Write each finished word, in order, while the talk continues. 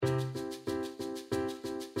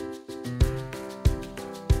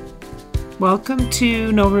Welcome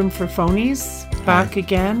to No Room for Phonies. Back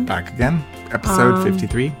again. Episode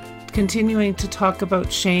 53. Continuing to talk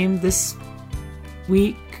about shame this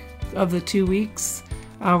week of the 2 weeks.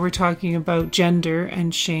 We're talking about gender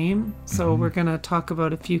and shame. So we're going to talk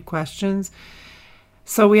about a few questions.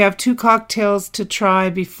 So we have 2 cocktails to try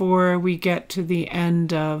before we get to the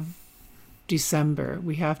end of December.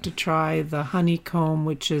 We have to try the honeycomb,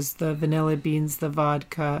 which is the vanilla beans, the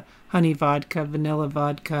vodka, honey vodka, vanilla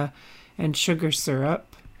vodka, and sugar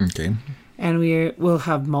syrup. Okay. And we'll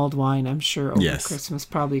have mulled wine, I'm sure, over Yes. Christmas.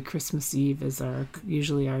 Probably Christmas Eve is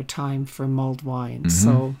usually our time for mulled wine.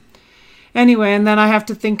 So anyway, and then I have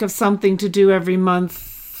to think of something to do every month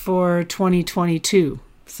for 2022.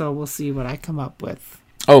 So we'll see what I come up with.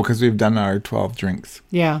 Oh, because we've done our 12 drinks.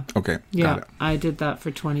 Yeah. Okay. Yeah. Got it. I did that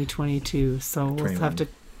for 2022. So we'll 21. have to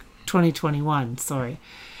 2021, sorry.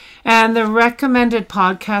 And the recommended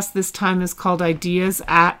podcast this time is called Ideas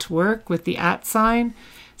at Work with the @ sign.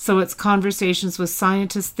 So it's conversations with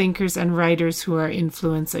scientists, thinkers, and writers who are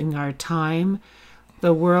influencing our time.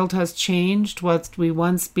 The world has changed. What we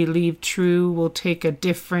once believed true will take a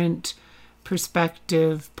different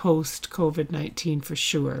perspective post-COVID-19 for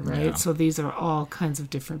sure, right? Yeah. So these are all kinds of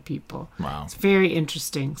different people. Wow. It's very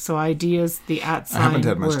interesting. So Ideas, the @ sign. I haven't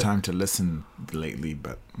had much Work. time to listen lately,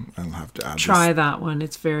 but I'll have to add Try this. that one.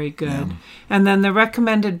 It's very good. Yeah. And then the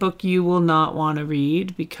recommended book you will not want to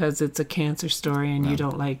read because it's a cancer story and you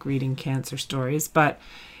don't like reading cancer stories. But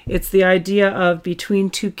it's the idea of Between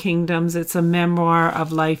Two Kingdoms. It's a memoir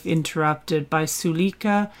of life interrupted by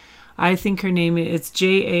Sulika. I think her name is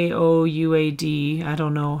Jaouad. I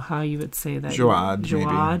don't know how you would say that. Jawad,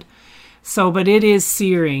 maybe. So, but it is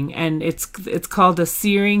searing, and it's called a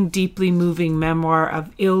searing, deeply moving memoir of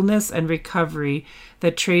illness and recovery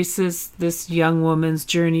that traces this young woman's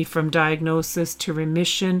journey from diagnosis to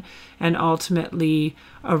remission and ultimately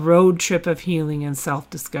a road trip of healing and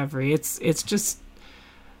self-discovery. It's just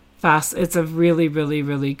fast. It's a really, really,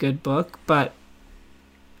 really good book, but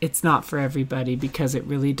it's not for everybody because it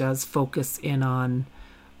really does focus in on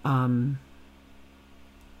On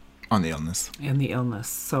the illness. and the illness,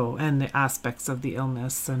 so, and the aspects of the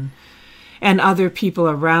illness and other people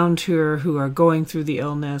around her who are going through the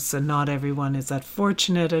illness, and not everyone is that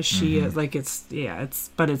fortunate as she is. Like it's a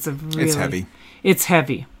really, It's heavy. It's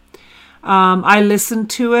heavy. I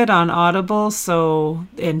listened to it on Audible,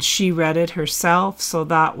 and she read it herself, so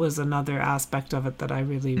that was another aspect of it that I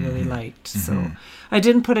really, really liked. So I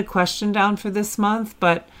didn't put a question down for this month,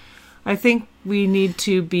 but I think we need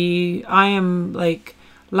to be,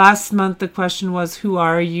 last month the question was, who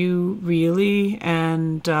are you really?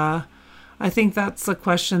 And I think that's a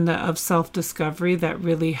question of self-discovery that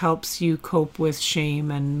really helps you cope with shame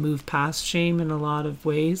and move past shame in a lot of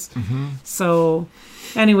ways. So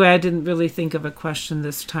anyway, I didn't really think of a question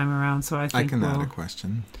this time around, so I think I can add a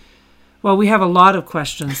question. well, we have a lot of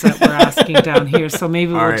questions that we're asking down here, so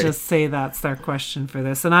maybe we'll All right. just say that's our question for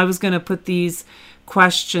this. And I was going to put these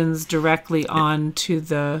questions directly onto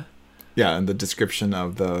the Yeah, and the description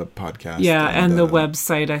of the podcast. and the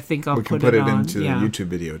website. I think I'll We can put put it on. into the YouTube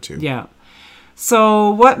video too. Yeah. So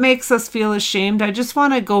what makes us feel ashamed? I just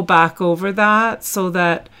want to go back over that so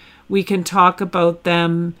that we can talk about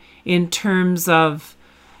them in terms of,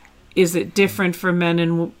 is it different for men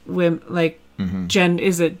and women? Like,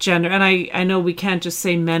 is it gender? And I know we can't just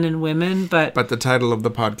say men and women, but But the title of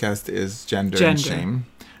the podcast is Gender and Shame.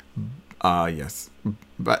 Yes.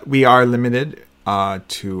 But we are limited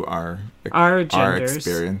to our genders.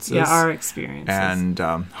 experiences. Yeah, our experiences. And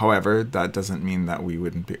however, that doesn't mean that we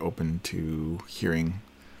wouldn't be open to hearing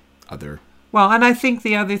other. Well, and I think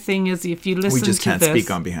the other thing is, if you listen to this, We just can't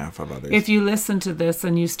speak on behalf of others. if you listen to this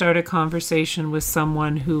and you start a conversation with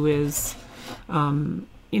someone who is,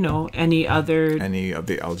 any other any of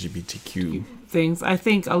the LGBTQ. things, I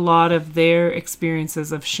think a lot of their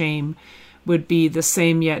experiences of shame would be the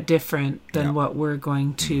same yet different than Yeah. what we're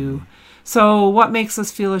going to. So what makes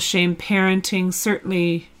us feel ashamed? Parenting,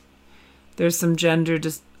 certainly there's some gender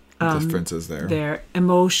differences there. their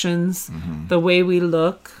emotions, the way we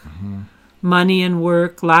look, money and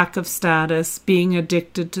work, lack of status, being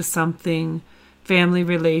addicted to something, family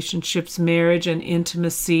relationships, marriage and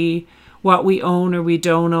intimacy, what we own or we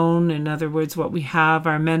don't own, in other words, what we have,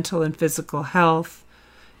 our mental and physical health,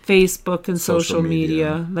 Facebook and social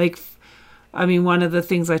media. One of the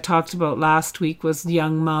things I talked about last week was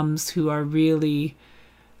young mums who are really,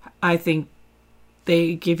 I think,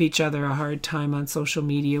 they give each other a hard time on social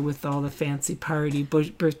media with all the fancy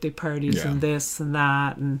birthday parties Yeah. and this and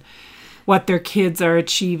that. And what their kids are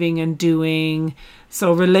achieving and doing.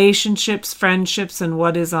 So relationships, friendships, and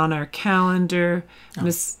what is on our calendar,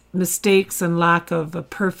 mistakes and lack of a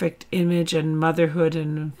perfect image, and motherhood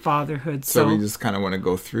and fatherhood. So we just kind of want to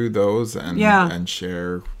go through those and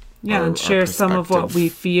share. And share some of what we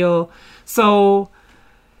feel. So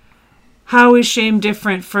how is shame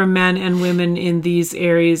different for men and women in these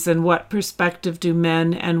areas, and what perspective do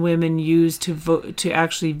men and women use to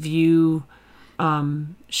actually view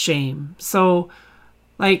shame? So,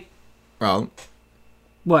 like,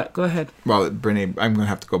 what? Go ahead. Well, Brene, I'm going to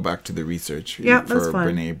have to go back to the research for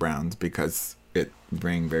Brene Brown's, because it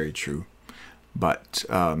rang very true. But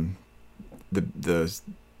the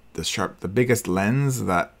biggest lens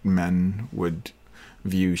that men would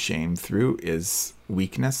view shame through is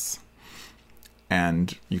weakness,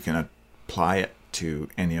 and you can apply it to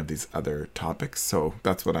any of these other topics. So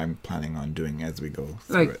that's what I'm planning on doing as we go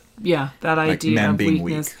through it. Yeah, that idea men of being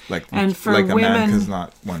weakness. Weak. And for like women, a man does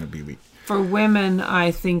not want to be weak. For women,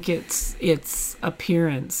 I think it's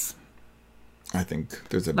appearance. I think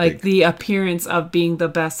there's the appearance of being the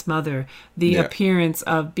best mother, the appearance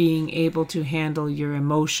of being able to handle your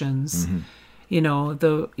emotions,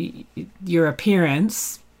 your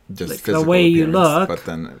appearance, just the way you look. But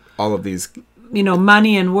then all of these,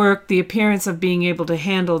 money and work, the appearance of being able to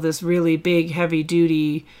handle this really big, heavy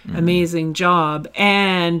duty, amazing job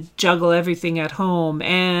and juggle everything at home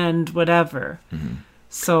and whatever. Mm-hmm.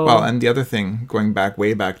 So, and the other thing, going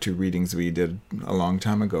way back to readings we did a long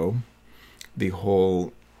time ago, the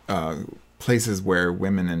whole places where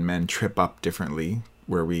women and men trip up differently,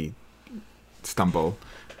 where we stumble.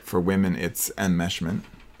 For women, it's enmeshment.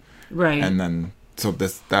 Right. And then, so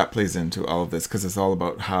that plays into all of this, because it's all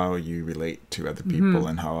about how you relate to other people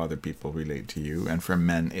and how other people relate to you. And for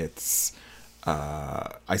men, it's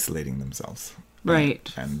isolating themselves.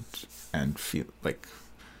 Right. And feel like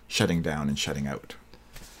shutting down and shutting out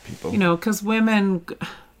people. Because women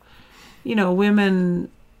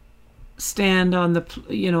stand on the,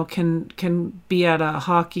 can be at a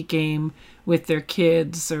hockey game with their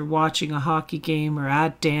kids, or watching a hockey game, or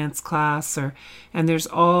at dance class, and there's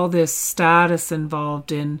all this status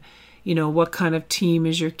involved in, what kind of team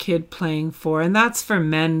is your kid playing for, and that's for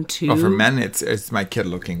men too. Well, for men, it's my kid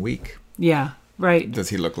looking weak. Yeah, right. Does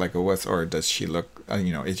he look like a wuss, or does she look?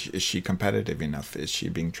 Is she competitive enough? Is she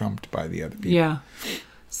being trumped by the other people? Yeah.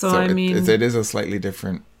 So I mean, it is a slightly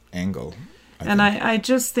different angle. I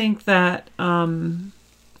just think that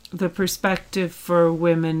the perspective for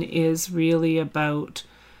women is really about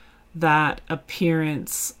that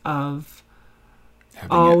appearance of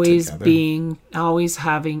always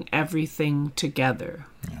having everything together.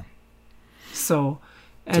 Yeah. So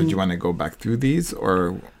do you want to go back through these,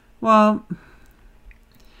 or? Well,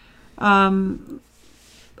 when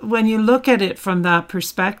you look at it from that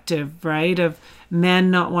perspective, right, of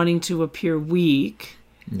men not wanting to appear weak,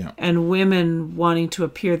 and women wanting to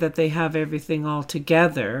appear that they have everything all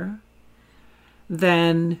together,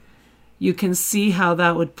 then you can see how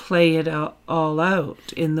that would play it all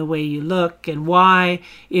out in the way you look, and why,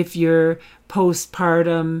 if you're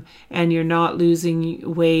postpartum and you're not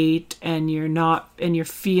losing weight and you're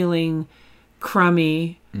feeling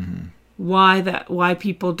crummy, why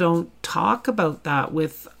people don't talk about that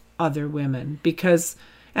with other women. Because,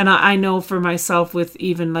 and I know for myself, with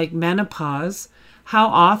even like menopause, how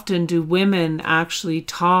often do women actually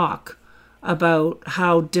talk about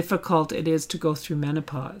how difficult it is to go through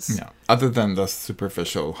menopause? Yeah, other than the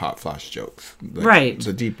superficial hot flash jokes. Right.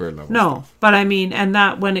 The deeper level stuff. But I mean, and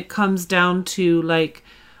that when it comes down to like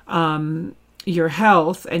your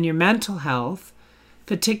health and your mental health,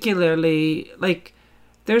 particularly, like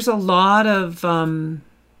there's a lot of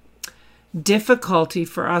difficulty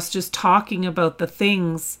for us just talking about the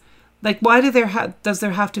things. Like, why does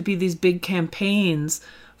there have to be these big campaigns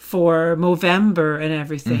for Movember and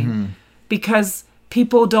everything? Because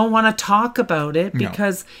people don't want to talk about it,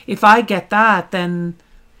 because if I get that, then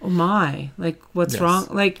oh my, like what's wrong?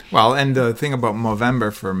 Like, well, and the thing about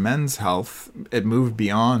Movember for men's health, it moved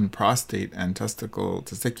beyond prostate and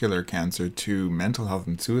testicular cancer to mental health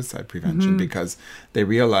and suicide prevention, because they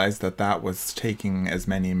realized that was taking as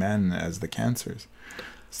many men as the cancers.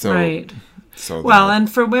 So, right.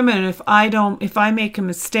 And for women, if I make a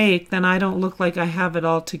mistake, then I don't look like I have it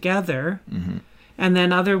all together. And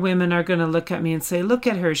then other women are going to look at me and say, look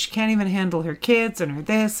at her, she can't even handle her kids and her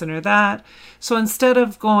this and her that. So instead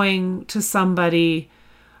of going to somebody,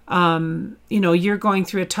 you're going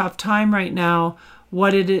through a tough time right now,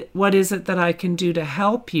 what is it that I can do to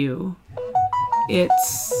help you?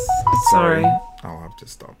 Sorry. I'll have to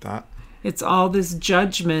stop that. It's all this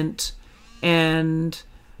judgment and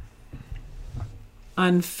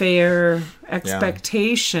unfair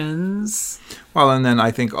expectations. Well, and then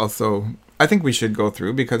I think we should go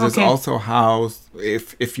through, because there's also how,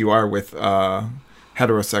 if you are with a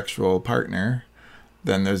heterosexual partner,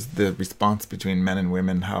 then there's the response between men and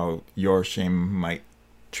women, how your shame might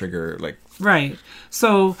trigger, like... Right.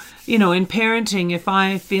 So, in parenting, if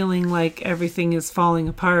I'm feeling like everything is falling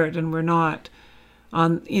apart and we're not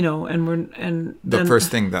on, the first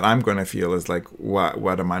thing that I'm going to feel is like,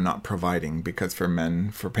 what am I not providing? Because for men,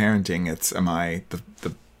 for parenting, it's,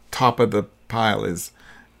 the top of the pile is,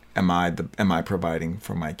 am I providing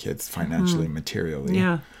for my kids financially, materially?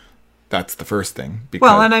 Yeah. That's the first thing. Because,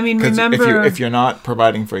 well, and I mean, remember... If you're not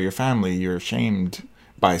providing for your family, you're shamed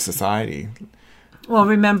by society. Well,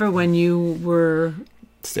 remember when you were...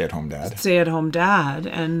 Stay-at-home dad.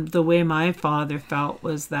 And the way my father felt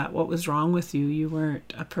was that what was wrong with you? You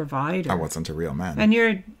weren't a provider. I wasn't a real man. And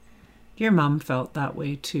your mom felt that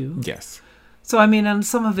way too. Yes. So, I mean, and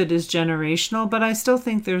some of it is generational, but I still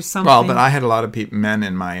think there's something... Well, but I had a lot of men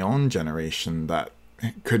in my own generation that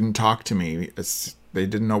couldn't talk to me. They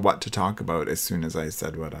didn't know what to talk about as soon as I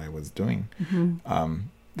said what I was doing. Mm-hmm.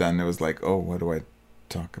 Then it was like, oh, what do I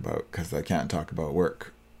talk about? Because I can't talk about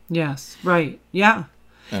work. Yes, right. Yeah.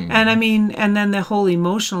 And I mean, and then the whole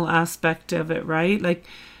emotional aspect of it, right? Like,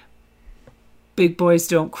 big boys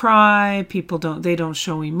don't cry, they don't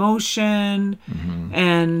show emotion. Mm-hmm.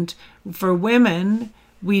 And for women,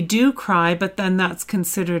 we do cry, but then that's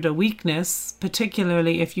considered a weakness,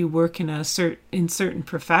 particularly if you work in certain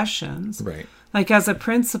professions. Right. Like, as a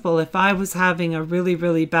principal, if I was having a really,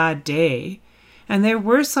 really bad day, and there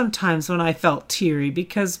were some times when I felt teary,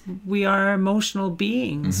 because we are emotional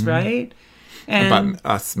beings, mm-hmm. right? But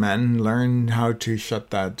us men learn how to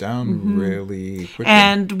shut that down mm-hmm. really quickly.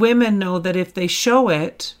 And women know that if they show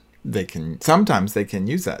it... Sometimes they can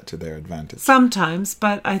use that to their advantage. Sometimes,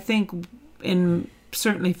 but I think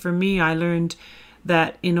certainly for me, I learned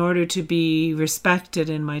that in order to be respected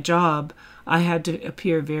in my job, I had to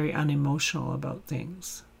appear very unemotional about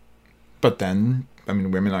things. But then, I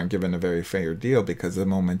mean, women aren't given a very fair deal, because the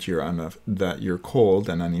moment that you're cold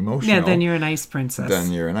and unemotional... Yeah, then you're an ice princess.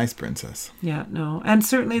 Yeah, no. And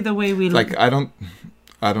certainly the way we... Like, I don't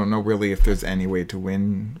know really if there's any way to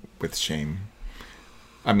win with shame.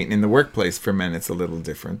 I mean, in the workplace, for men, it's a little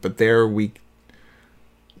different. But they're weak...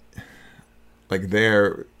 Like,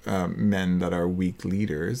 men that are weak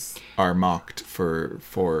leaders are mocked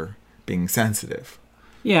for being sensitive.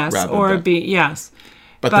 Yes, yes.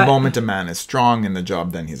 But the moment a man is strong in the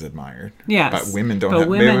job, then he's admired. Yes. But women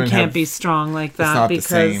can't be strong like that,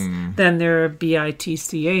 because then they're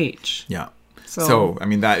BITCH. Yeah. So, I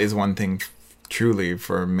mean, that is one thing truly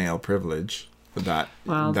for male privilege that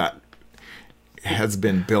has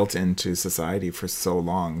been built into society for so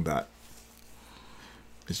long that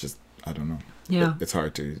it's just, I don't know. Yeah. It's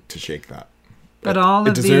hard to shake that. But all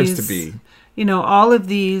of these... It deserves to be... all of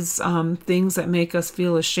these things that make us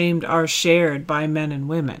feel ashamed are shared by men and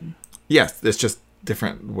women. Yes, it's just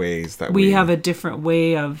different ways that we have a different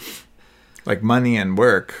way of... Like money and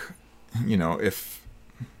work, if...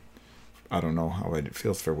 I don't know how it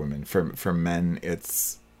feels for women. For men,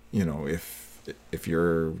 it's, if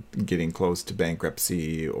you're getting close to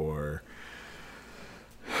bankruptcy, or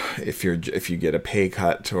if you get a pay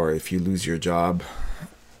cut, or if you lose your job,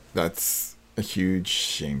 that's a huge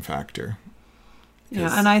shame factor.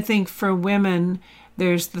 Yeah, and I think for women,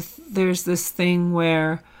 there's this thing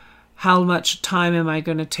where, how much time am I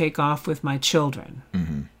going to take off with my children?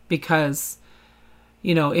 Mm-hmm. Because,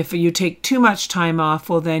 if you take too much time off,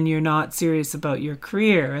 well, then you're not serious about your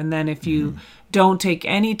career. And then if you mm-hmm. don't take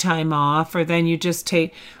any time off, or then you just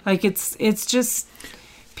take, like, it's just,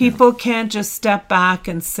 people can't just step back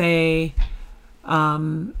and say,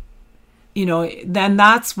 then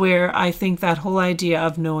that's where I think that whole idea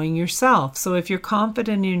of knowing yourself. So if you're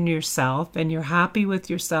confident in yourself and you're happy with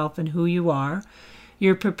yourself and who you are,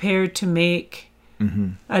 you're prepared to make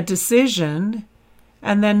mm-hmm. a decision,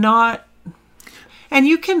 and then and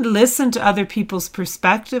you can listen to other people's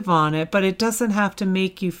perspective on it, but it doesn't have to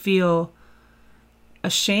make you feel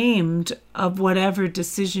ashamed of whatever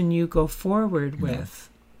decision you go forward with.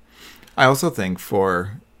 I also think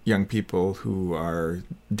for young people who are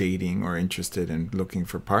dating or interested in looking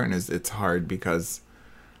for partners, it's hard because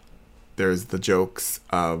there's the jokes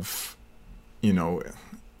of, the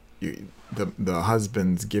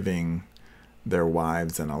husbands giving their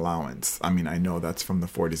wives an allowance. I mean, I know that's from the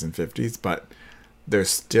 40s and 50s, but there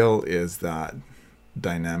still is that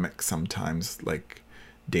dynamic sometimes, like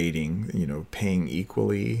dating, paying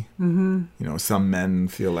equally. Some men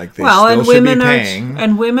feel like they and still should women be paying.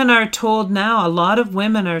 and women are told now, a lot of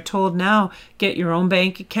women are told now, get your own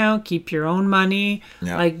bank account, keep your own money.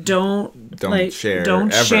 Yeah. Like, don't share.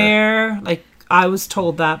 Don't ever. share. Like, I was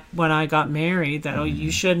told that when I got married, that, you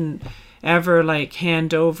shouldn't ever, like,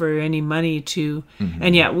 hand over any money to,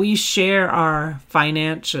 and yet we share our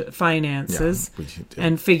finances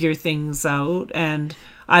and figure things out. And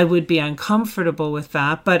I would be uncomfortable with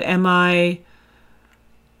that. But am I,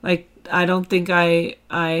 like, I don't think I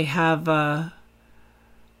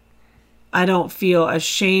don't feel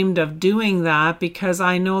ashamed of doing that, because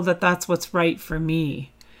I know that that's what's right for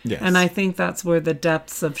me. Yes. And I think that's where the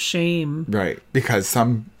depths of shame. Right. Because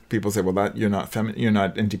some people say, well, that you're not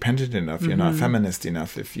independent enough, you're not feminist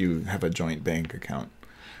enough if you have a joint bank account.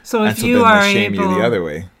 So if you are shame you the other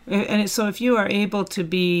way. And so if you are able to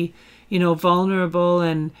be, vulnerable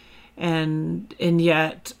and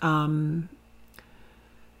yet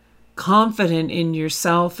confident in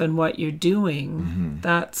yourself and what you're doing,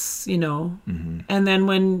 that's, and then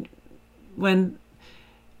when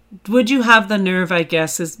would you have the nerve, I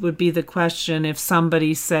guess, would be the question, if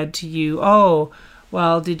somebody said to you, oh,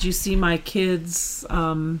 well, did you see my kids'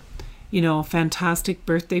 fantastic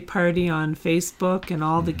birthday party on Facebook and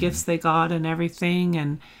all the gifts they got and everything?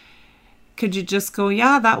 And could you just go,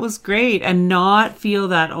 yeah, that was great, and not feel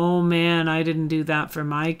that, oh man, I didn't do that for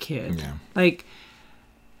my kid? Yeah. Like,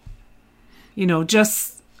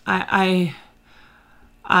 just, I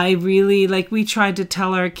really, like, we tried to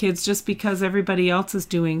tell our kids, just because everybody else is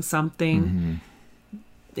doing something,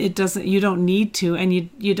 you don't need to, and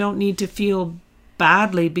you don't need to feel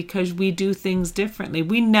badly because we do things differently.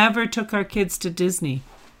 We never took our kids to Disney.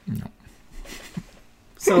 No.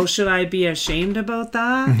 So should I be ashamed about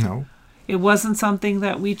that? No. It wasn't something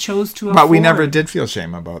that we chose to afford. But we never did feel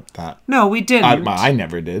shame about that. No, we didn't. I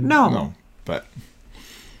never did. No. But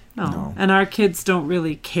no. And our kids don't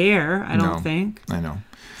really care, I don't think. I know.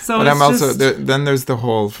 So but it's I'm also, just, then there's the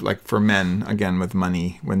whole, like, for men, again, with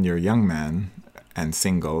money, when you're a young man and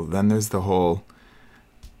single, then there's the whole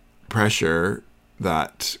pressure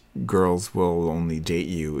that girls will only date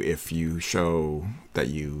you if you show that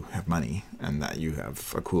you have money and that you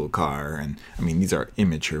have a cool car. And I mean, these are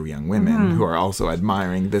immature young women who are also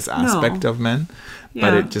admiring this aspect of men,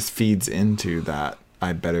 but it just feeds into that,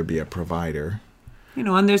 I better be a provider.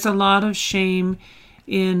 And there's a lot of shame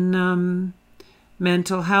in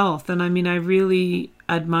mental health. And I mean, I really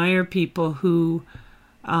admire people who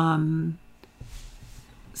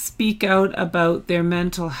speak out about their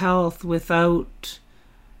mental health without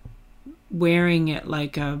wearing it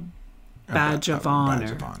like a badge of honor.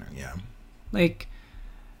 Badge of honor, yeah. Like,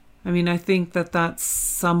 I mean, I think that that's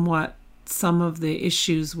somewhat some of the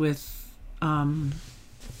issues with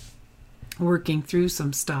working through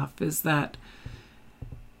some stuff, is that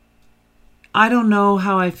I don't know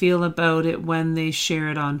how I feel about it when they share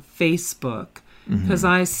it on Facebook, because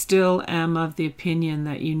I still am of the opinion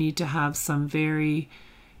that you need to have some very,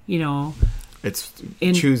 choose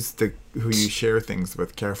who you share things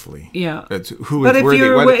with carefully. Yeah. It's who is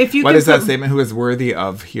worthy. What is that statement? Who is worthy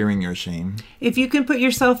of hearing your shame? If you can put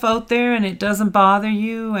yourself out there and it doesn't bother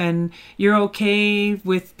you, and you're okay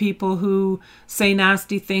with people who say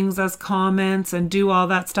nasty things as comments and do all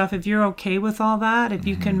that stuff, if you're okay with all that, if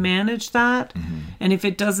you can manage that, and if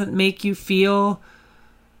it doesn't make you feel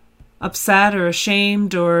upset or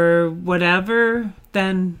ashamed or whatever,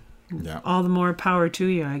 then all the more power to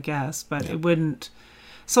you, I guess. But it wouldn't.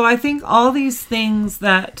 So I think all these things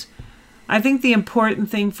that, I think the important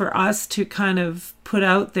thing for us to kind of put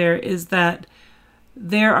out there is that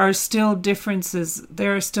there are still differences.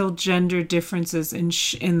 There are still gender differences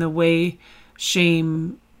in the way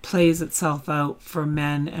shame plays itself out for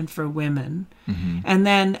men and for women. And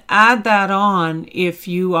then add that on if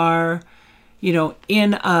you are,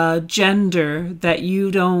 in a gender that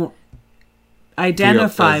you don't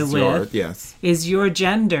identify with, is your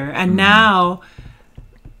gender. And now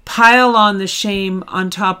pile on the shame on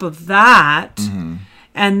top of that,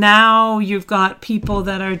 and now you've got people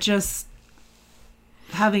that are just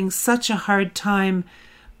having such a hard time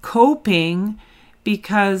coping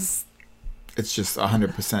because it's just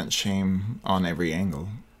 100% shame on every angle.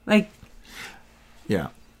 Like,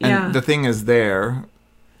 and the thing is, there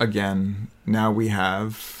again, now we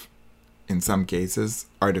have, in some cases,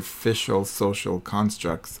 artificial social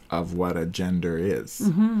constructs of what a gender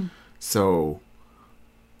is. So,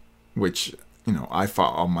 which, I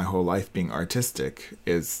fought all my whole life being artistic,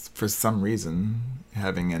 is for some reason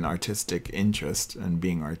having an artistic interest and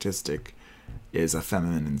being artistic is a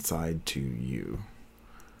feminine side to you.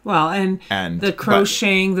 Well, and the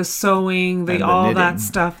crocheting, the sewing, and the all knitting. that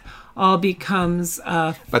stuff all becomes...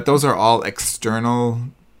 But those are all external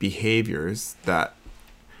behaviors that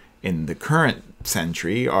in the current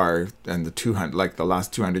century are, and the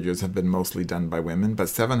last 200 years have been mostly done by women, but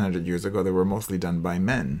 700 years ago they were mostly done by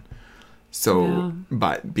men. So,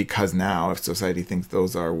 but because now if society thinks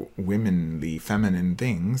those are womanly, feminine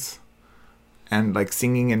things, and like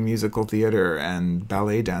singing and musical theater and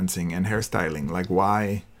ballet dancing and hairstyling, like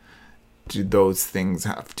why do those things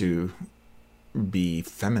have to be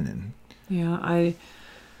feminine? That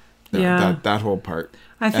whole part.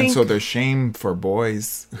 And so there's shame for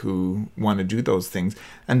boys who want to do those things,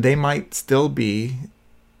 and they might still be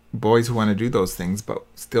boys who want to do those things, but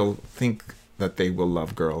still think that they will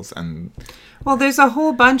love girls. And well, there's a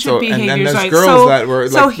whole bunch of behaviors. And then there's right? girls that were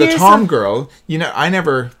like the Tom girl. You know, I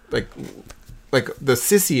never like the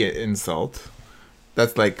sissy insult.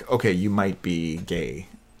 That's like, okay, you might be gay,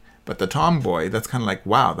 but the tomboy, that's kind of like,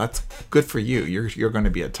 wow, that's good for you. You're going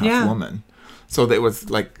to be a tough woman. So it was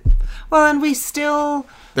like, well, and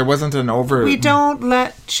there wasn't an over. We don't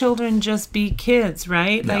let children just be kids,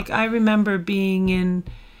 right? Yeah. Like I remember being in,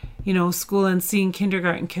 school and seeing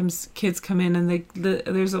kindergarten kids come in, and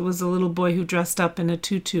there was a little boy who dressed up in a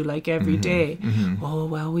tutu like every day. Mm-hmm. Oh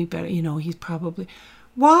well, we better, he's probably.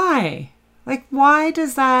 Why? Like, why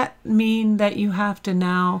does that mean that you have to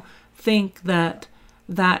now think that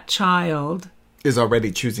child is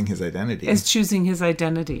already choosing his identity? Is choosing his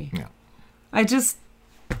identity. Yeah. I just,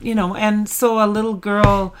 and so a little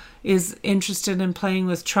girl is interested in playing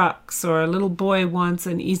with trucks, or a little boy wants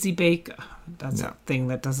an easy bake. That's a thing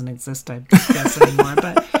that doesn't exist, I guess, anymore.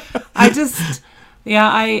 But I just,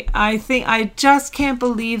 I think I just can't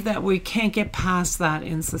believe that we can't get past that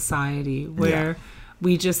in society where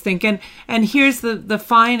we just think, and here's the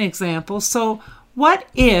fine example. So what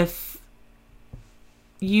if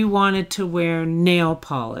you wanted to wear nail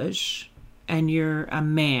polish and you're a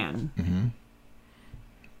man? Mm-hmm.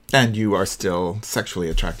 And you are still sexually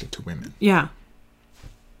attracted to women. Yeah.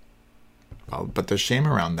 Well, but there's shame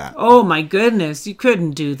around that. Oh my goodness, you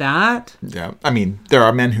couldn't do that. Yeah, I mean, there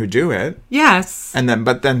are men who do it. Yes. And then,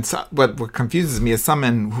 what confuses me is some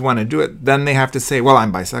men who want to do it, then they have to say, well,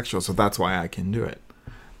 I'm bisexual, so that's why I can do it.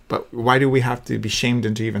 But why do we have to be shamed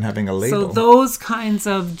into even having a label? So those kinds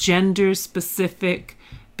of gender-specific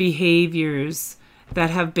behaviors that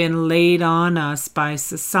have been laid on us by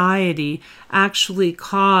society actually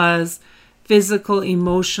cause physical,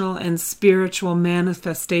 emotional, and spiritual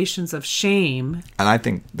manifestations of shame. And I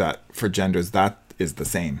think that for genders, that is the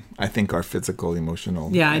same. I think our physical,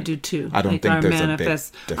 emotional... Yeah, I do too. I don't think there's a big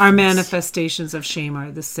difference. Our manifestations of shame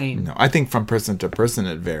are the same. No, I think from person to person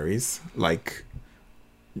it varies. Like,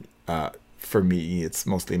 for me, it's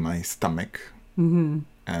mostly my stomach. Mm-hmm.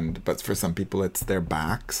 But for some people, it's their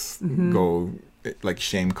backs. Mm-hmm. Like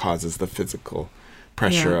shame causes the physical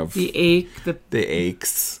pressure of the ache, the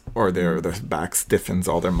aches, or their back stiffens,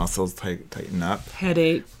 all their muscles tighten up.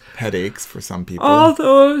 Headaches for some people. All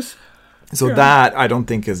those. So that I don't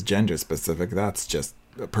think is gender specific. That's just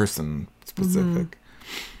person specific.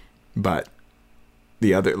 Mm-hmm. But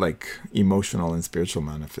the other, like emotional and spiritual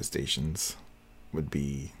manifestations, would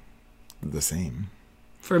be the same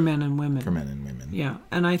for men and women. Yeah,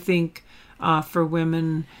 and I think for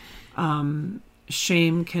women.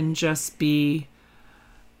 Shame can just be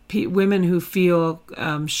women who feel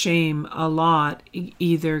shame a lot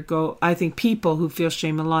I think people who feel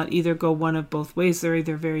shame a lot either go one of both ways. They're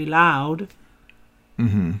either very loud,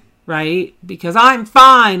 right? Because I'm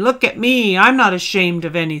fine, look at me, I'm not ashamed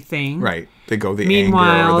of anything. Right. They go the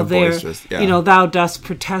meanwhile, anger or the boisterous. Yeah. Thou dost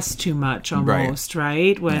protest too much almost,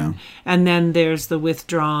 right? And then there's the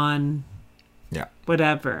withdrawn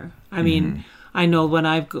whatever. I mean, I know when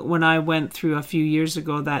I went through a few years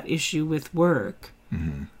ago that issue with work,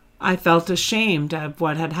 I felt ashamed of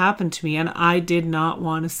what had happened to me, and I did not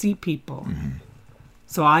want to see people.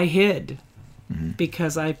 So I hid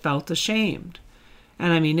because I felt ashamed.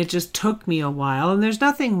 And I mean, it just took me a while, and there's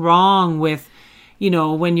nothing wrong with,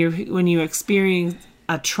 when you experience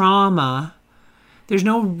a trauma, there's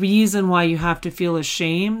no reason why you have to feel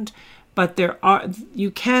ashamed. But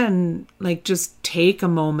you can just take a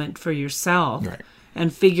moment for yourself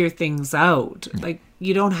and figure things out. Like,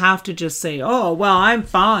 you don't have to just say, oh, well, I'm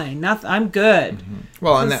fine. I'm good.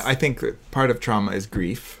 Well, and I think that part of trauma is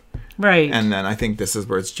grief. Right. And then I think this is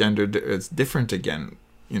where it's gendered. It's different again.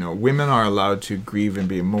 Women are allowed to grieve and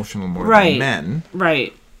be emotional more than men.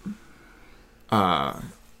 Right. And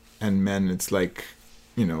men, it's like,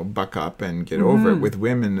 buck up and get over it. With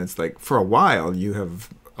women, it's like, for a while, you have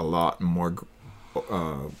a lot more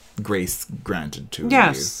grace granted to you.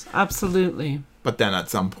 Yes, absolutely. But then at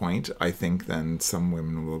some point, I think then some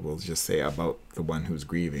women will just say about the one who's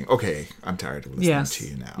grieving, okay, I'm tired of listening to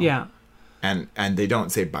you now. Yeah. And they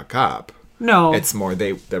don't say buck up. No. It's more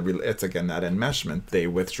it's again that enmeshment. They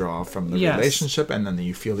withdraw from the relationship, and then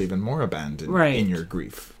you feel even more abandoned in your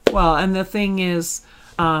grief. Well, and the thing is,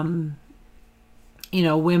 women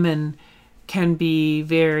can be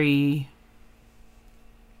very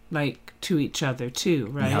like to each other too,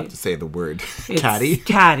 right? You have to say the word catty.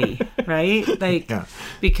 Catty, right? Like,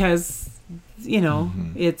 because,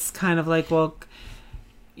 it's kind of like, well,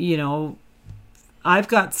 I've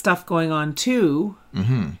got stuff going on too,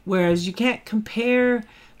 whereas you can't compare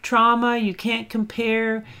trauma. You can't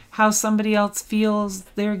compare how somebody else feels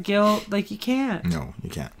their guilt. Like, you can't. No, you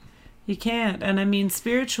can't. You can't. And I mean,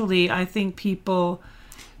 spiritually, I think people,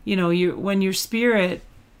 when your spirit,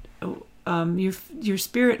 your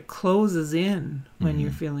spirit closes in when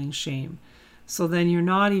you're feeling shame. So then you're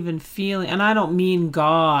not even feeling, and I don't mean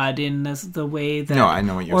God in the way that, no, I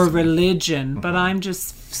know what you're or saying. religion, but I'm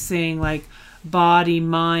just saying like body,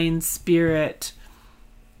 mind, spirit,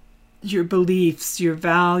 your beliefs, your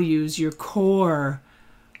values, your core.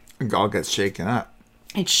 It all gets shaken up.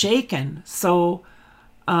 It's shaken. So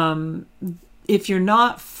if you're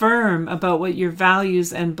not firm about what your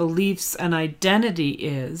values and beliefs and identity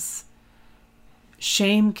is,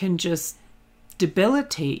 shame can just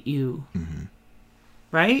debilitate you.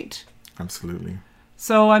 Right? Absolutely.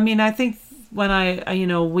 So, I mean, I think when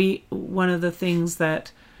one of the things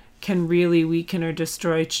that can really weaken or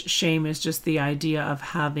destroy shame is just the idea of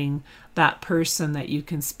having that person that you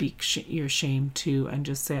can speak your shame to and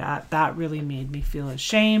just say, that really made me feel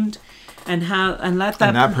ashamed, and let that.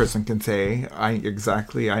 And that person can say, I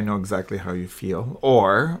know exactly how you feel,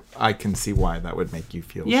 or I can see why that would make you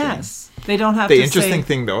feel yes, shame. They don't have to say. The interesting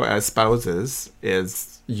thing, though, as spouses, is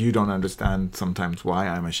you don't understand sometimes why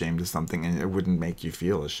I'm ashamed of something, and it wouldn't make you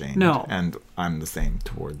feel ashamed. No. And I'm the same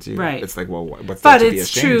towards you. Right. It's like, well, what's that to be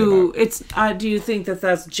ashamed about? But it's true. Do you think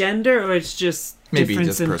that's gender, or it's just maybe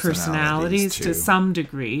difference just in personalities to some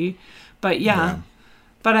degree? But yeah.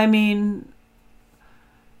 But I mean,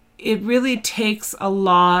 it really takes a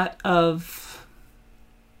lot of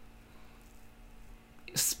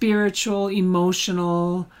spiritual,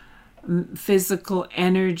 emotional, physical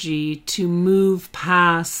energy to move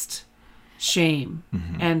past shame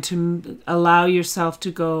and to allow yourself to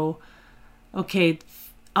go, okay,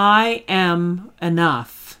 I am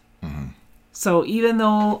enough. So even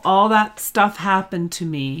though all that stuff happened to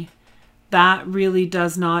me, that really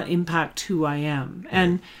does not impact who I am.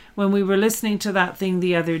 And when we were listening to that thing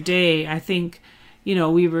the other day, I think,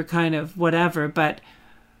 we were kind of whatever, but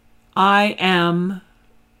I am.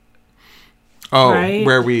 Oh, right?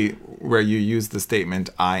 where you use the statement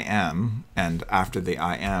I am, and after the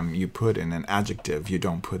I am, you put in an adjective. You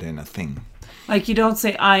don't put in a thing. Like, you don't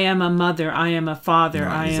say I am a mother, I am a father,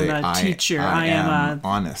 I am a teacher, I am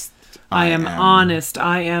honest. I am honest,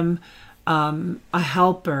 I am a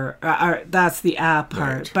helper. That's the part.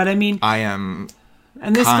 Right. But I mean, I am.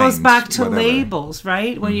 And this kind, goes back to whatever. labels,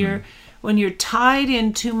 right? When you're tied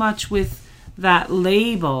in too much with that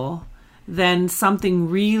label, then something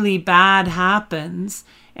really bad happens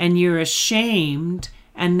and you're ashamed,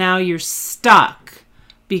 and now you're stuck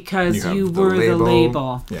because you were the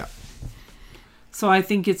label. Yeah. So I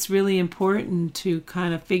think it's really important to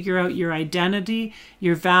kind of figure out your identity,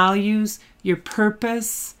 your values, your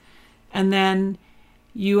purpose, and then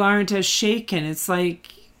you aren't as shaken. It's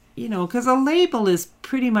like, because a label is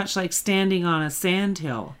pretty much like standing on a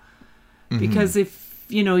sandhill. Because if,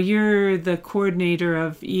 you're the coordinator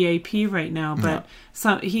of EAP right now, but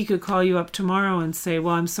he could call you up tomorrow and say,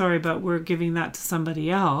 well, I'm sorry, but we're giving that to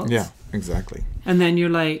somebody else. Yeah, exactly. And then you're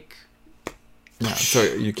like... Yeah, so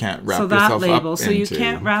you can't wrap yourself that label, up so you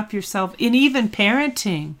can't wrap yourself in even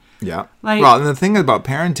parenting. Yeah. Well, and the thing about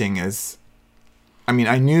parenting is, I mean,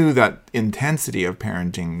 I knew that intensity of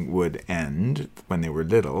parenting would end when they were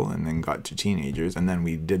little and then got to teenagers, and then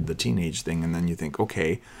we did the teenage thing, and then you think,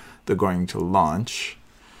 okay, they're going to launch.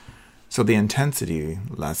 So the intensity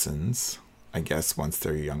lessens, I guess, once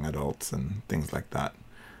they're young adults and things like that.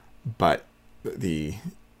 But the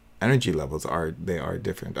energy levels are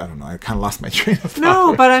different. I don't know. I kind of lost my train of thought.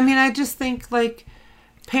 No, but I mean, I just think like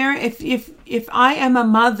if I am a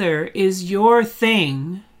mother is your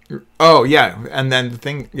thing. Oh yeah, and then the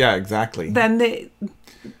thing, yeah, exactly. Then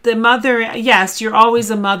the mother, yes, you're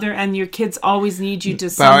always a mother, and your kids always need you to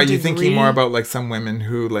some degree. But are you thinking more about like some women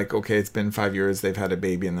who like, okay, it's been 5 years, they've had a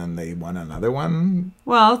baby, and then they want another one?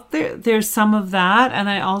 Well, there's some of that, and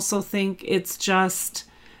I also think it's just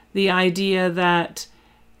the idea that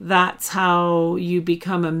that's how you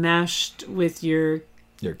become enmeshed with your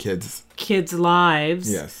your kids'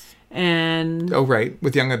 lives. Yes. And oh, right,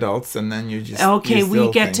 with young adults, and then you just okay, we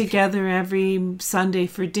get think, together every Sunday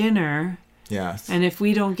for dinner. Yes. And if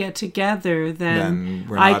we don't get together, then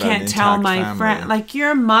we're I not can't an tell intact my family. friend. Like,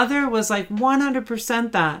 your mother was like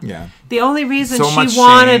 100% that. Yeah. The only reason So she much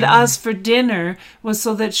wanted shame. us for dinner was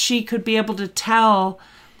so that she could be able to tell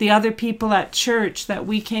the other people at church that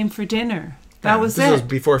we came for dinner. That was this it. was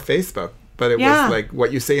before Facebook, but it Yeah. was like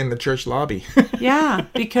what you say in the church lobby. Yeah,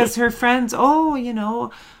 because her friends,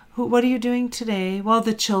 what are you doing today? Well,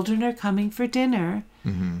 the children are coming for dinner.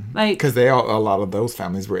 Mm-hmm. Like, because a lot of those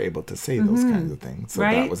families were able to say those kinds of things. So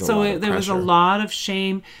right? that was a lot of there was a pressure. lot of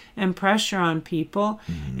shame and pressure on people,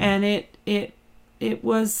 and it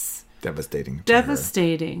was Devastating. to her.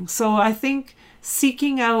 devastating. So I think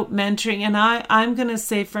seeking out mentoring, and I'm going to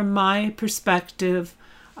say from my perspective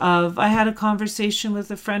I had a conversation with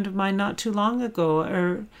a friend of mine not too long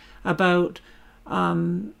ago about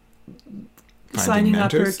signing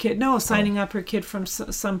up her kid from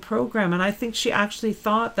some program, and I think she actually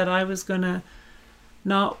thought that I was going to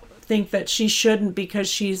not think that she shouldn't, because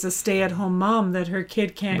she's a stay-at-home mom, that her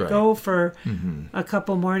kid can't Right. go for a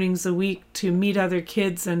couple mornings a week to meet other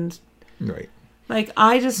kids. And Right. like,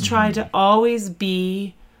 I just try to always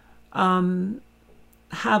be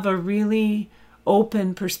have a really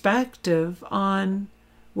open perspective on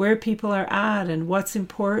where people are at and what's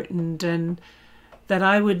important, and that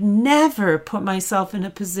I would never put myself in a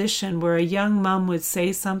position where a young mom would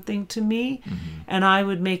say something to me and I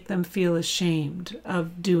would make them feel ashamed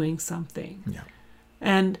of doing something. Yeah.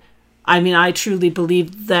 And I mean, I truly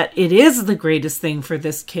believe that it is the greatest thing for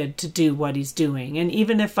this kid to do what he's doing. And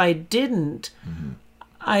even if I didn't,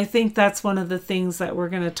 I think that's one of the things that we're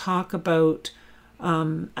going to talk about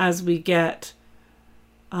as we get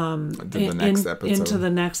into the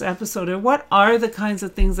next episode. Or what are the kinds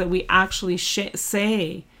of things that we actually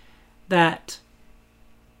say that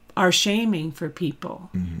are shaming for people?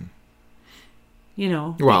 You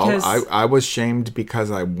know, Well, because I was shamed because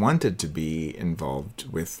I wanted to be involved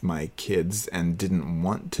with my kids and didn't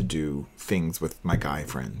want to do things with my guy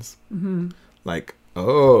friends. Like,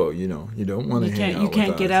 you don't want to hang out. You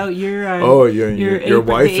can't get out. Your your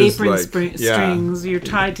wife the is apron like strings. You're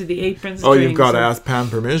tied to the apron strings. Oh, you've got to ask Pam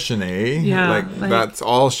permission, eh? Yeah, like like- that's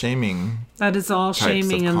all shaming. That is all types of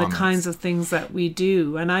shaming and comments. the kinds of things that we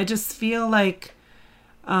do. And I just feel like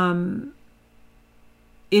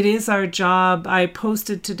it is our job. I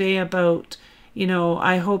posted today about,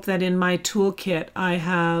 I hope that in my toolkit I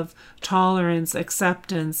have tolerance,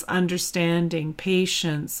 acceptance, understanding,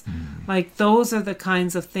 patience. Like, those are the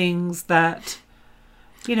kinds of things that,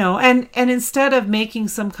 and instead of making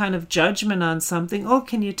some kind of judgment on something,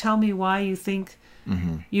 can you tell me why you think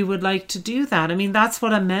you would like to do that? I mean, that's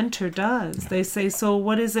what a mentor does. Yeah. They say, so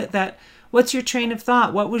what's your train of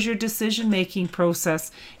thought? What was your decision-making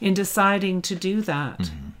process in deciding to do that?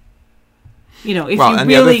 If you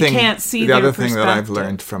really can't see the their other thing that I've perspective.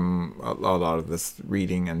 learned from a lot of this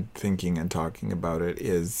reading and thinking and talking about it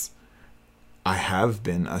is I have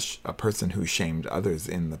been a person who shamed others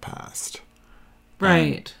in the past.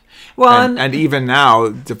 Right. And even now,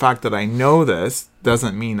 the fact that I know this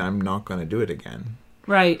doesn't mean I'm not going to do it again.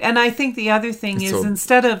 Right. And I think the other thing is,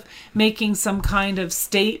 instead of making some kind of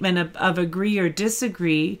statement of agree or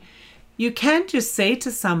disagree, you can just say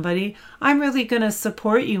to somebody, I'm really going to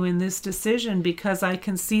support you in this decision because I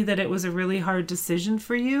can see that it was a really hard decision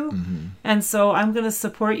for you. And so I'm going to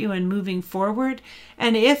support you in moving forward.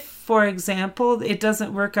 And if, for example, it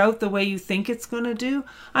doesn't work out the way you think it's going to do,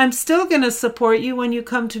 I'm still going to support you when you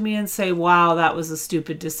come to me and say, wow, that was a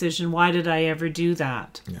stupid decision. Why did I ever do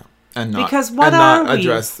that? Yeah. And not, because what and not are we?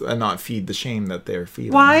 address and not feed the shame that they're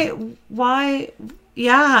feeling. Why?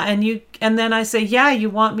 Yeah, and then I say, yeah, you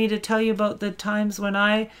want me to tell you about the times when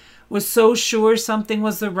I was so sure something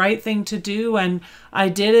was the right thing to do and I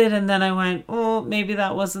did it, and then I went, maybe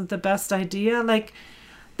that wasn't the best idea. Like,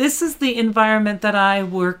 this is the environment that I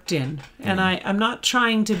worked in, and I'm not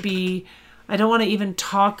trying to be. I don't want to even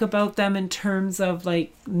talk about them in terms of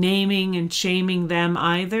like naming and shaming them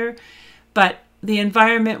either, but the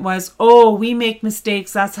environment was, we make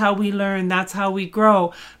mistakes. That's how we learn. That's how we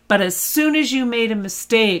grow. But as soon as you made a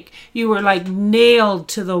mistake, you were like nailed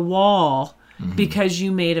to the wall because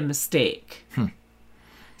you made a mistake.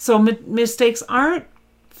 So mistakes aren't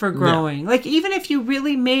for growing. Like, even if you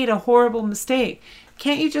really made a horrible mistake,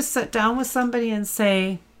 can't you just sit down with somebody and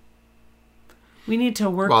say, we need to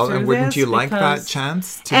work through this? Well, and wouldn't you like that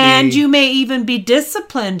chance to And you may even be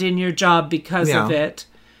disciplined in your job because of it.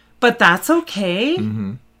 But that's okay.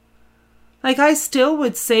 Like, I still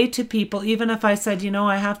would say to people, even if I said,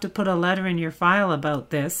 I have to put a letter in your file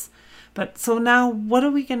about this, But so now what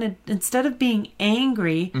are we going to, instead of being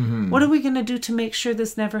angry, what are we going to do to make sure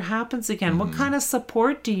this never happens again? What kind of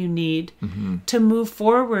support do you need to move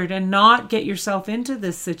forward and not get yourself into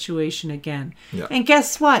this situation again? Yeah. And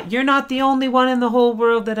guess what? You're not the only one in the whole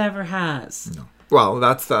world that ever has. No. Well,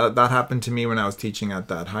 that happened to me when I was teaching at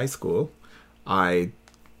that high school. I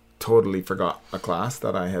totally forgot a class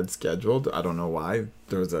that I had scheduled. I don't know why.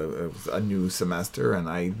 There was a new semester and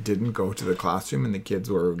I didn't go to the classroom and the kids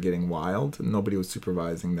were getting wild and nobody was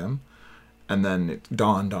supervising them. And then it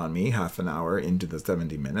dawned on me half an hour into the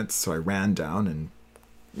 70 minutes. So I ran down and,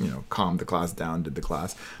 calmed the class down, did the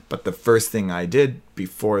class. But the first thing I did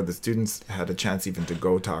before the students had a chance even to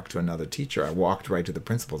go talk to another teacher, I walked right to the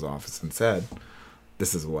principal's office and said,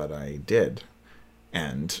 this is what I did.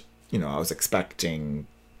 And, I was expecting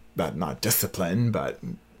that, not discipline, but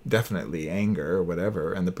definitely anger or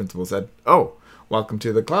whatever. And the principal said, oh, welcome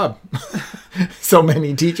to the club. So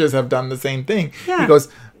many teachers have done the same thing. Yeah. He goes,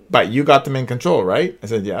 but you got them in control, right? I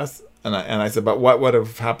said, yes. And I said, but what would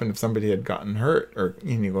have happened if somebody had gotten hurt?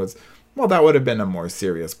 And he goes, well, that would have been a more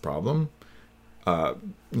serious problem. But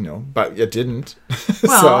it didn't.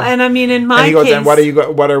 Well, and I mean, in my and he goes, case... and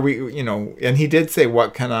what are we, and he did say,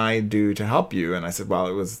 what can I do to help you? And I said, well,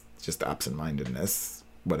 it was just absent-mindedness,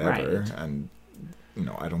 whatever. Right. And,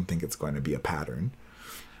 I don't think it's going to be a pattern.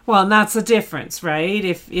 Well, and that's the difference, right?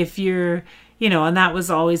 If you're, and that was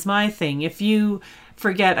always my thing. If you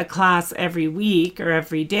forget a class every week or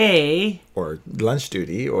every day, or lunch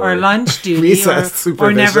duty, recess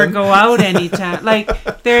or never go out anytime,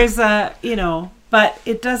 like there's but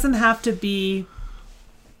it doesn't have to be.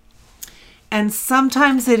 And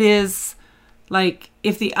sometimes it is like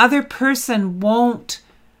if the other person won't.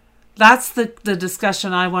 That's the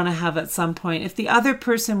discussion I want to have at some point. If the other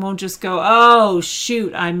person won't just go, oh,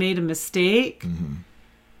 shoot, I made a mistake,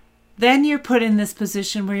 then you're put in this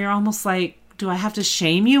position where you're almost like, do I have to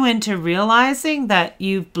shame you into realizing that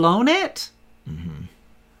you've blown it?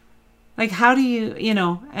 Like, how do you,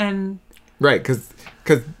 and... Right, because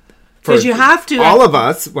you have to... All of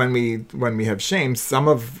us, when we have shame, some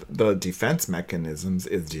of the defense mechanisms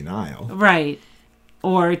is denial. Right.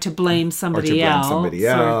 Or to blame somebody else. Or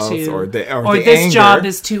this anger, job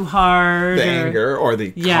is too hard. The anger, or the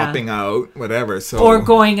copping out, whatever. So, or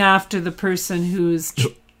going after the person who's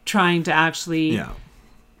trying to actually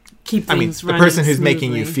keep things running the person who's smoothly.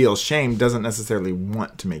 making you feel shame doesn't necessarily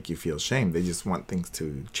want to make you feel shame. They just want things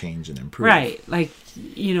to change and improve. Right. Like,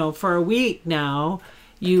 for a week now,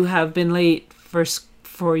 you have been late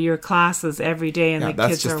for your classes every day and the kids are wild.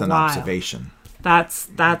 That's just an observation. That's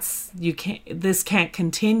this can't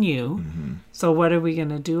continue. So what are we going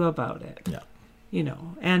to do about it? Yeah.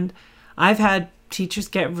 And I've had teachers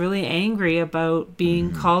get really angry about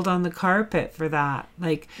being called on the carpet for that.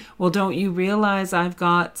 Like, well, don't you realize I've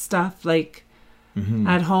got stuff like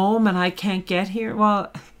at home and I can't get here?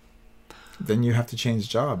 Well, then you have to change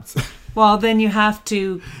jobs. Well, then you have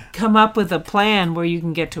to come up with a plan where you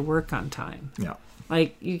can get to work on time. Yeah.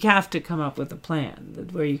 Like, you have to come up with a plan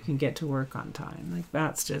where you can get to work on time. Like,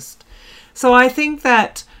 that's just... So I think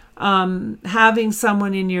that having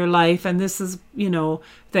someone in your life, and this is,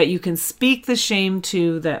 that you can speak the shame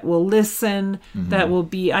to, that will listen, that will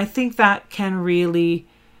be... I think that can really...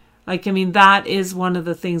 that is one of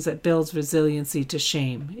the things that builds resiliency to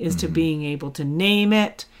shame, is to being able to name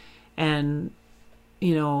it and,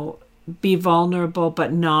 be vulnerable,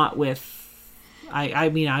 but not with... I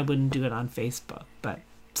wouldn't do it on Facebook, but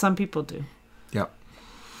some people do. Yep.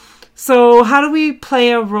 So how do we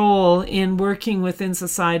play a role in working within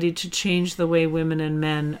society to change the way women and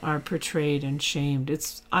men are portrayed and shamed?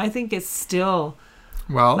 I think it's still...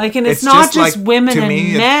 Well, and it's not just women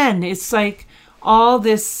and men. It's like all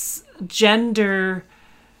this gender,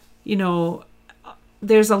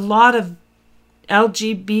 there's a lot of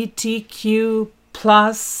LGBTQ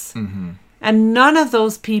plus... And none of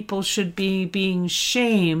those people should be being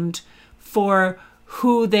shamed for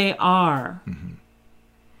who they are.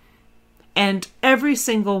 And every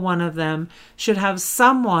single one of them should have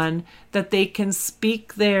someone that they can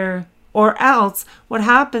speak their... Or else what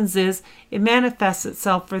happens is it manifests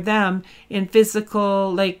itself for them in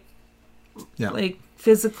physical,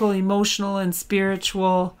 physical, emotional, and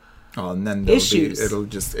spiritual and then issues.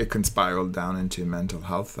 It can spiral down into mental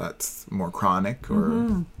health that's more chronic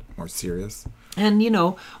or... more serious. And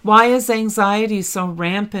why is anxiety so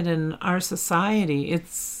rampant in our society?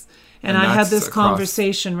 And I had this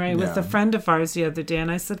conversation with a friend of ours the other day,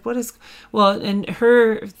 and I said, and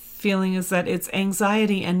her feeling is that it's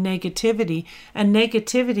anxiety and negativity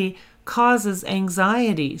causes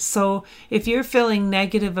anxiety. So if you're feeling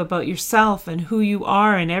negative about yourself and who you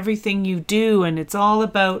are and everything you do, and it's all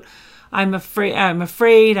about I'm afraid, I'm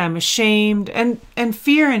ashamed, and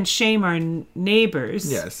fear and shame are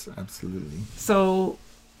neighbors. Yes, absolutely. So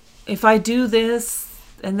if I do this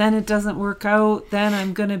and then it doesn't work out, then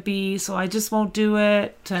I'm going to be, so I just won't do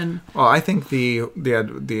it. And well, I think the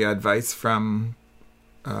advice from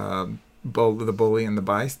the bully and the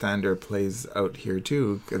bystander plays out here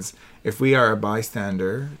too, because if we are a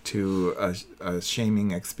bystander to a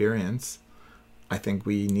shaming experience, I think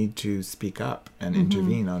we need to speak up and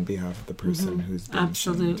intervene on behalf of the person who's being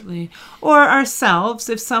absolutely shamed. Or ourselves,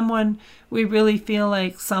 if someone, we really feel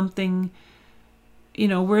like something,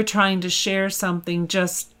 we're trying to share something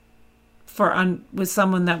just for with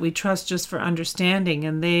someone that we trust, just for understanding,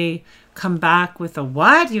 and they come back with a,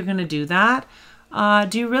 what, you're going to do that?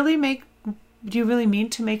 Do you really mean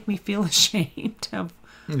to make me feel ashamed of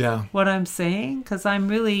what I'm saying? Because I'm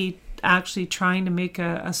really actually trying to make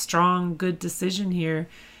a strong, good decision here,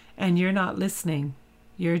 and you're not listening.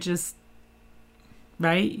 You're just,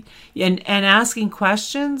 right? And asking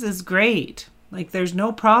questions is great. Like, there's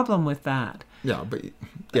no problem with that. Yeah, but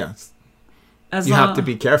yes. You have to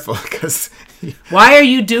be careful, because why are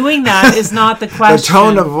you doing that is not the question. The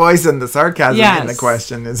tone of voice and the sarcasm in the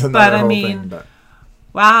question is another whole thing. But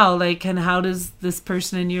wow, like, and how does this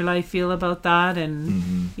person in your life feel about that?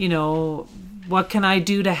 And what can I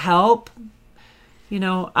do to help?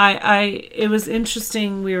 It was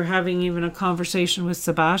interesting. We were having even a conversation with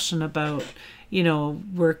Sebastian about,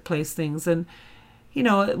 workplace things. And,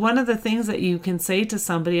 one of the things that you can say to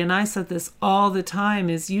somebody, and I said this all the time,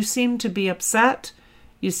 is you seem to be upset.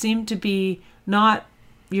 You seem to be not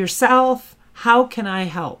yourself. How can I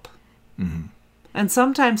help? Mm-hmm. And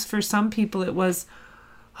sometimes for some people it was,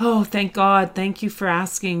 oh, thank God. Thank you for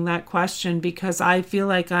asking that question, because I feel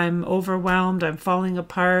like I'm overwhelmed. I'm falling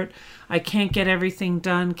apart. I can't get everything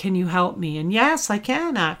done. Can you help me? And yes, I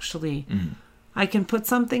can actually. Mm-hmm. I can put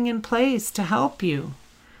something in place to help you.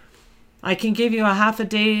 I can give you a half a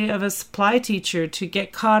day of a supply teacher to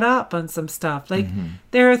get caught up on some stuff. Like,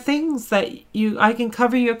 there are things that I can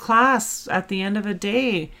cover your class at the end of a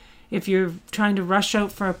day if you're trying to rush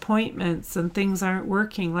out for appointments and things aren't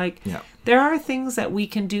working. Like, there are things that we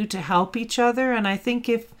can do to help each other. And I think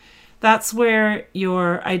if that's where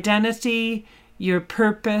your identity, your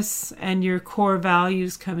purpose, and your core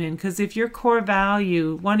values come in. Because if your core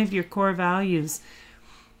value, one of your core values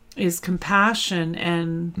is compassion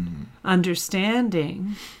and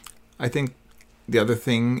understanding. I think the other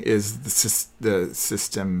thing is the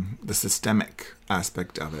systemic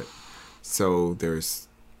aspect of it. So there's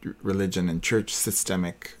religion and church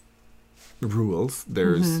systemic rules.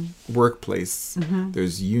 There's workplace.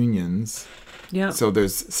 There's unions. Yeah. So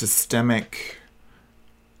there's systemic.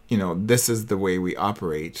 This is the way we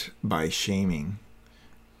operate by shaming.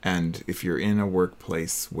 And if you're in a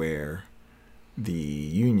workplace where the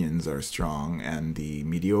unions are strong and the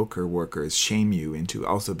mediocre workers shame you into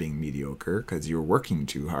also being mediocre because you're working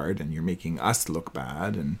too hard and you're making us look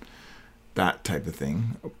bad and that type of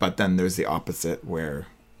thing. But then there's the opposite, where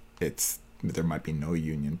there might be no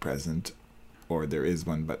union present, or there is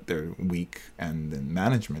one but they're weak and the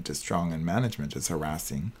management is strong and management is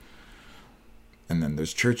harassing. And then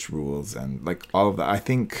there's church rules and like all of that. I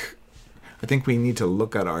think we need to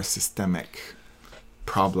look at our systemic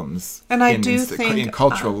problems, and I do think in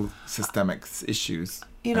cultural systemic issues,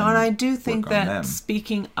 and I do think that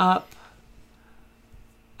speaking up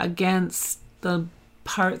against the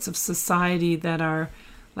parts of society that are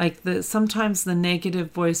like sometimes the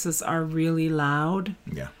negative voices are really loud,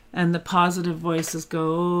 and the positive voices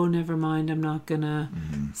go, oh, never mind, I'm not gonna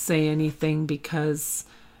say anything because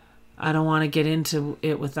I don't want to get into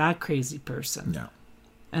it with that crazy person.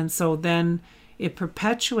 And so then it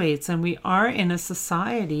perpetuates, and we are in a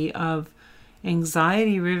society of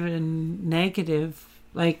anxiety-ridden negative,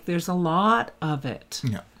 like there's a lot of it.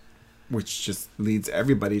 Which just leads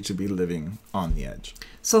everybody to be living on the edge.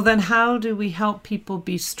 So then how do we help people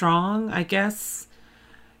be strong, I guess?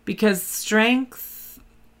 Because strength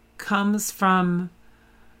comes from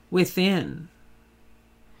within.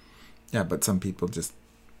 Yeah, but some people just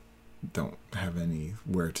don't have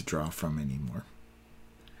anywhere to draw from anymore.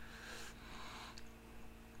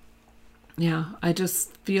 Yeah, I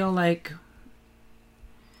just feel like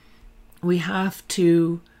we have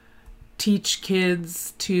to teach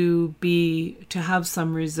kids to have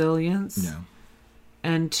some resilience.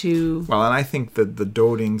 And and I think that the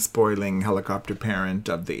doting, spoiling helicopter parent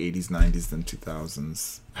of the 80s, 90s, and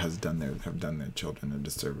 2000s have done their children a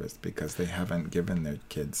disservice, because they haven't given their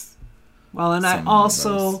kids. Well, and I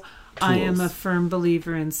am a firm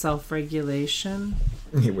believer in self-regulation.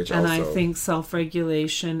 I think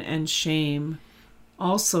self-regulation and shame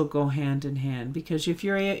also go hand in hand, because if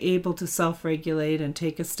you're able to self-regulate and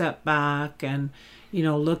take a step back and, you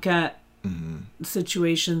know, look at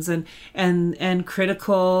situations and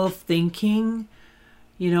critical thinking,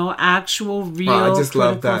 you know, actual real I just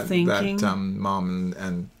love critical that thinking. that mom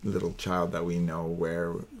and little child that we know,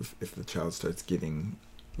 where if the child starts getting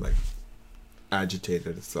like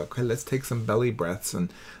agitated, it's like, okay, let's take some belly breaths,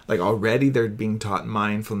 and like already they're being taught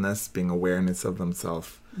mindfulness, being awareness of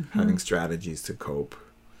themselves, having strategies to cope.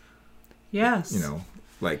 Yes. You know,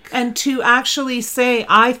 like, and to actually say,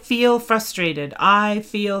 I feel frustrated, I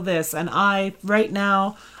feel this, and right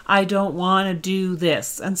now I don't want to do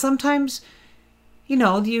this. And sometimes, you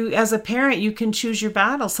know, you as a parent, you can choose your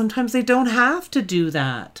battle. Sometimes they don't have to do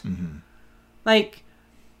that. Like,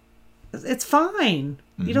 it's fine.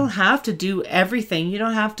 You don't have to do everything. You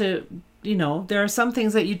don't have to, you know, there are some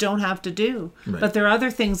things that you don't have to do. Right. But there are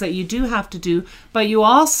other things that you do have to do. But you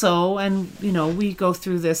also, and, you know, we go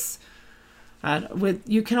through this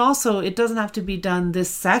you can also, it doesn't have to be done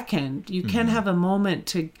this second. You can have a moment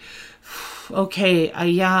to, okay,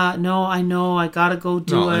 I know, I gotta go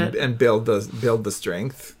do it. And build the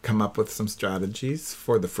strength, come up with some strategies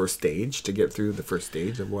for the first stage, to get through the first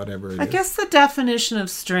stage of whatever it is. I guess the definition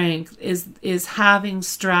of strength is having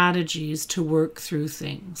strategies to work through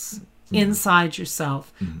things inside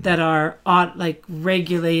yourself that are like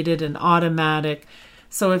regulated and automatic.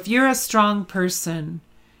 So if you're a strong person,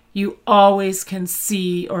 you always can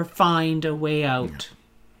see or find a way out.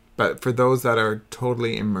 But for those that are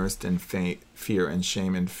totally immersed in fear and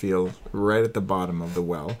shame and feel right at the bottom of the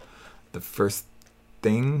well, the first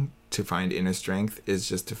thing to find inner strength is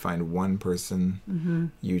just to find one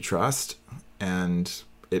person you trust. And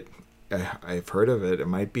I've heard of it. It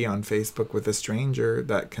might be on Facebook with a stranger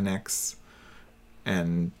that connects,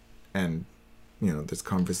 and you know, there's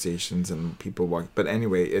conversations and people walk. But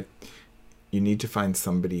anyway, you need to find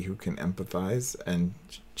somebody who can empathize and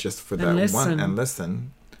just for that one, and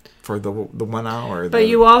listen for the 1 hour. But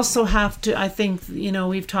you also have to, I think, you know,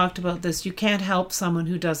 we've talked about this. You can't help someone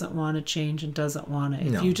who doesn't want to change and doesn't want to.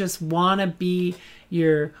 If you just want to be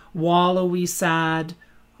your wallowy, sad,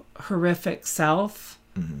 horrific self,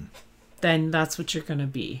 then that's what you're going to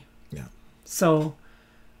be. Yeah. So,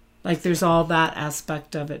 like, there's all that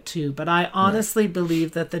aspect of it too. But I honestly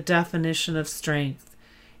believe that the definition of strength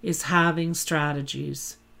is having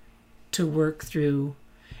strategies to work through.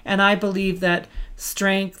 And I believe that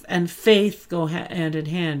strength and faith go hand in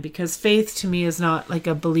hand, because faith to me is not like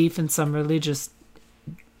a belief in some religious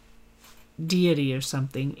deity or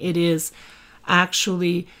something. It is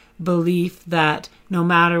actually belief that no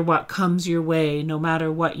matter what comes your way, no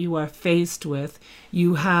matter what you are faced with,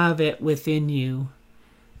 you have it within you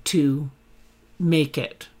to make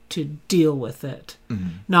it, to deal with it.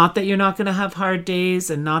 Not that you're not going to have hard days,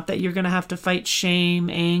 and not that you're going to have to fight shame,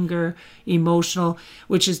 anger, emotional,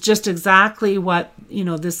 which is just exactly what, you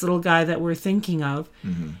know, this little guy that we're thinking of.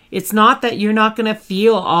 It's not that you're not going to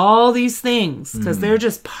feel all these things, because they're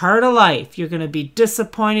just part of life. You're going to be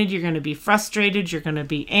disappointed, you're going to be frustrated, you're going to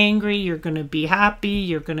be angry, you're going to be happy,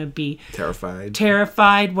 you're going to be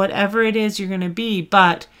terrified, whatever it is you're going to be.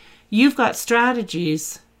 But you've got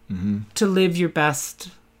strategies to live your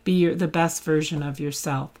best, be the best version of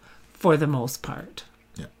yourself for the most part.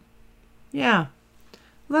 Yeah.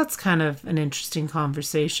 Well, that's kind of an interesting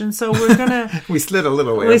conversation. So we're going to... we slid a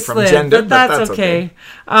little away from gender, but that's okay.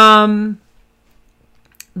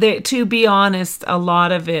 To be honest, a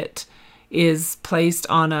lot of it is placed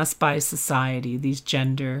on us by society, these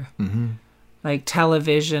gender, like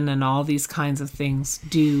television and all these kinds of things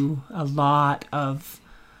do a lot of...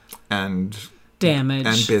 and damage.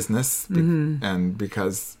 And business. And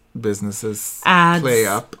because businesses play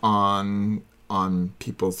up on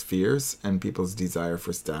people's fears and people's desire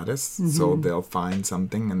for status. So they'll find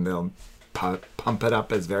something and they'll pump it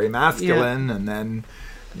up as very masculine. And then,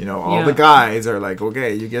 you know, all the guys are like,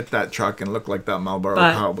 okay, you get that truck and look like that Marlboro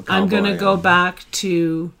cowboy. I'm going to go back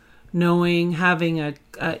to having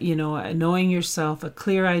knowing yourself, a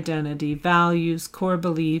clear identity, values, core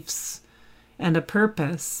beliefs, and a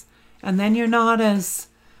purpose. And then you're not as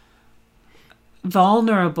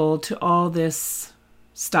vulnerable to all this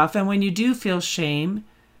stuff. And when you do feel shame,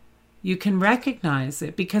 you can recognize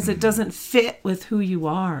it because it doesn't fit with who you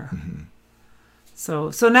are. So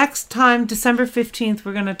next time, December 15th,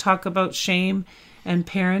 we're going to talk about shame and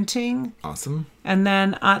parenting. Awesome. And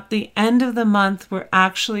then at the end of the month, we're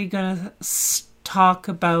actually going to talk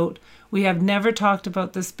about, we have never talked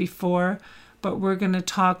about this before, but we're going to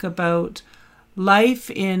talk about life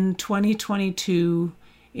in 2022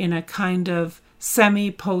 in a kind of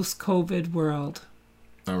semi-post-COVID world.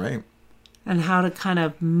 All right. and how to kind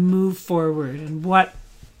of move forward, and what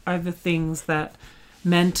are the things that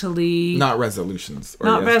mentally... Not resolutions.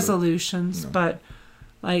 Not resolutions, but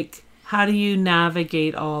like, how do you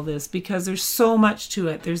navigate all this? Because there's so much to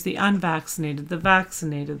it. There's the unvaccinated, the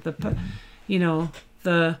vaccinated, the, you know,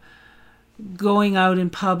 the going out in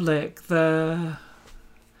public, the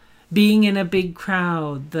being in a big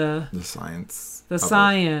crowd, the science.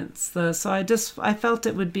 So I felt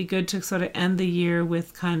it would be good to sort of end the year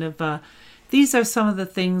with kind of these are some of the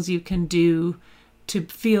things you can do to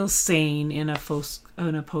feel sane in a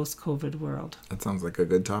post-COVID world. That sounds like a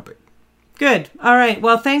good topic. Good. All right.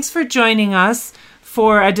 Well, thanks for joining us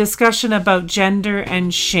for a discussion about gender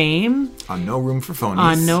and shame. On No Room for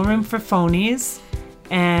Phonies.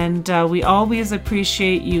 And we always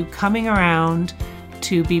appreciate you coming around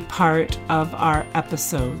to be part of our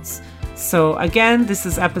episodes. So again, this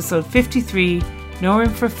is episode 53, No Room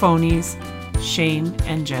for Phonies, Shame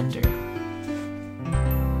and Gender.